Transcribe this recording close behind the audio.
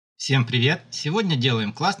Всем привет! Сегодня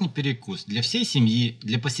делаем классный перекус для всей семьи,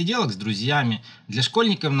 для посиделок с друзьями, для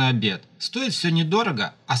школьников на обед. Стоит все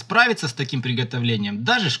недорого, а справиться с таким приготовлением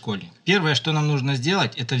даже школьник. Первое, что нам нужно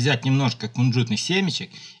сделать, это взять немножко кунжутных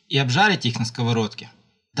семечек и обжарить их на сковородке.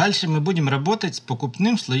 Дальше мы будем работать с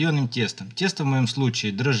покупным слоеным тестом. Тесто в моем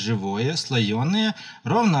случае дрожжевое, слоеное,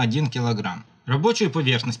 ровно 1 килограмм. Рабочую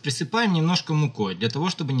поверхность присыпаем немножко мукой, для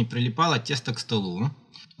того, чтобы не прилипало тесто к столу.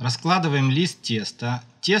 Раскладываем лист теста.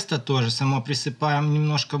 Тесто тоже само присыпаем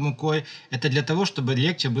немножко мукой. Это для того, чтобы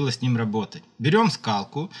легче было с ним работать. Берем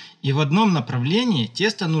скалку и в одном направлении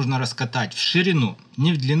тесто нужно раскатать в ширину.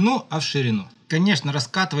 Не в длину, а в ширину. Конечно,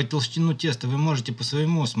 раскатывать толщину теста вы можете по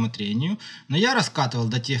своему усмотрению, но я раскатывал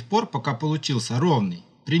до тех пор, пока получился ровный,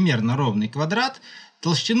 примерно ровный квадрат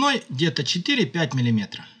толщиной где-то 4-5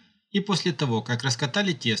 мм. И после того, как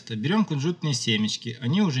раскатали тесто, берем кунжутные семечки,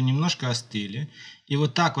 они уже немножко остыли, и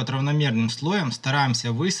вот так вот равномерным слоем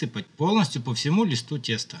стараемся высыпать полностью по всему листу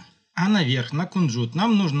теста. А наверх на кунжут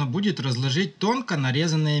нам нужно будет разложить тонко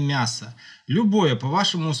нарезанное мясо. Любое по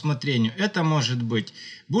вашему усмотрению. Это может быть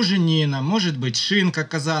буженина, может быть шинка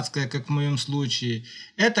казацкая, как в моем случае.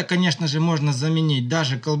 Это, конечно же, можно заменить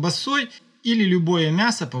даже колбасой или любое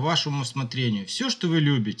мясо по вашему усмотрению. Все, что вы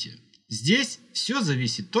любите. Здесь все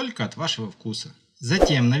зависит только от вашего вкуса.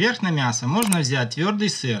 Затем наверх на мясо можно взять твердый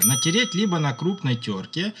сыр, натереть либо на крупной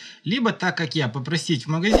терке, либо так как я, попросить в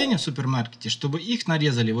магазине, в супермаркете, чтобы их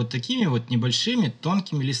нарезали вот такими вот небольшими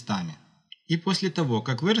тонкими листами. И после того,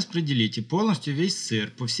 как вы распределите полностью весь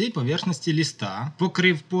сыр по всей поверхности листа,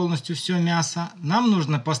 покрыв полностью все мясо, нам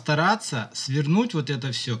нужно постараться свернуть вот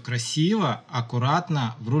это все красиво,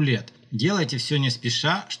 аккуратно в рулет. Делайте все не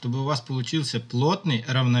спеша, чтобы у вас получился плотный,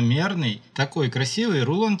 равномерный, такой красивый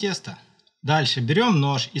рулон теста. Дальше берем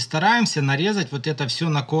нож и стараемся нарезать вот это все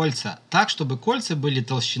на кольца, так чтобы кольца были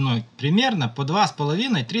толщиной примерно по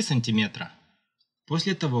 2,5-3 см.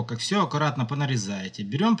 После того, как все аккуратно понарезаете,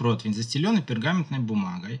 берем противень, застеленный пергаментной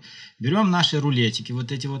бумагой, берем наши рулетики,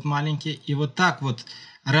 вот эти вот маленькие, и вот так вот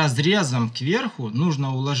разрезом кверху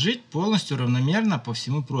нужно уложить полностью равномерно по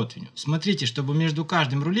всему противню. Смотрите, чтобы между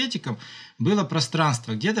каждым рулетиком было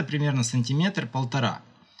пространство где-то примерно сантиметр-полтора.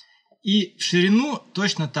 И в ширину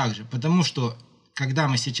точно так же, потому что когда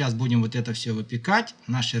мы сейчас будем вот это все выпекать,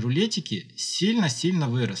 наши рулетики сильно-сильно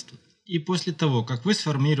вырастут. И после того, как вы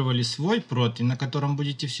сформировали свой противень, на котором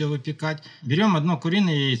будете все выпекать, берем одно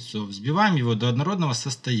куриное яйцо, взбиваем его до однородного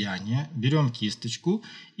состояния, берем кисточку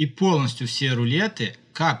и полностью все рулеты,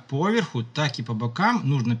 как поверху, так и по бокам,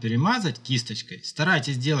 нужно перемазать кисточкой.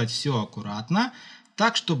 Старайтесь делать все аккуратно,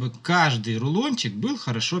 так чтобы каждый рулончик был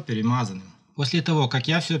хорошо перемазанным. После того, как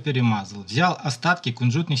я все перемазал, взял остатки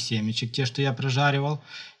кунжутных семечек, те, что я прожаривал,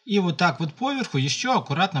 и вот так вот поверху еще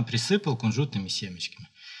аккуратно присыпал кунжутными семечками.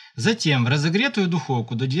 Затем в разогретую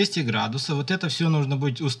духовку до 200 градусов вот это все нужно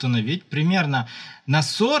будет установить примерно на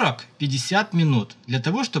 40-50 минут, для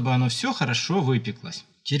того, чтобы оно все хорошо выпеклось.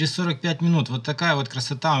 Через 45 минут вот такая вот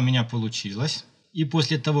красота у меня получилась. И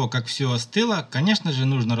после того, как все остыло, конечно же,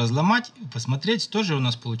 нужно разломать и посмотреть, что же у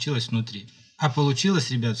нас получилось внутри. А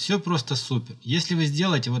получилось, ребят, все просто супер. Если вы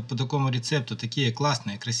сделаете вот по такому рецепту такие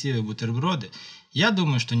классные, красивые бутерброды, я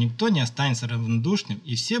думаю, что никто не останется равнодушным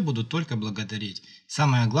и все будут только благодарить.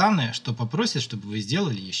 Самое главное, что попросят, чтобы вы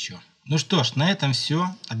сделали еще. Ну что ж, на этом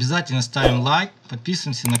все. Обязательно ставим лайк,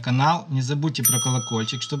 подписываемся на канал, не забудьте про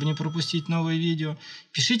колокольчик, чтобы не пропустить новые видео.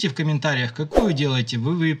 Пишите в комментариях, какую делаете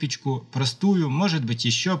вы выпечку, простую, может быть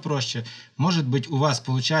еще проще, может быть у вас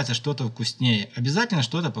получается что-то вкуснее. Обязательно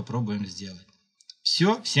что-то попробуем сделать.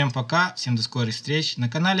 Все, всем пока, всем до скорых встреч на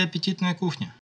канале Аппетитная кухня.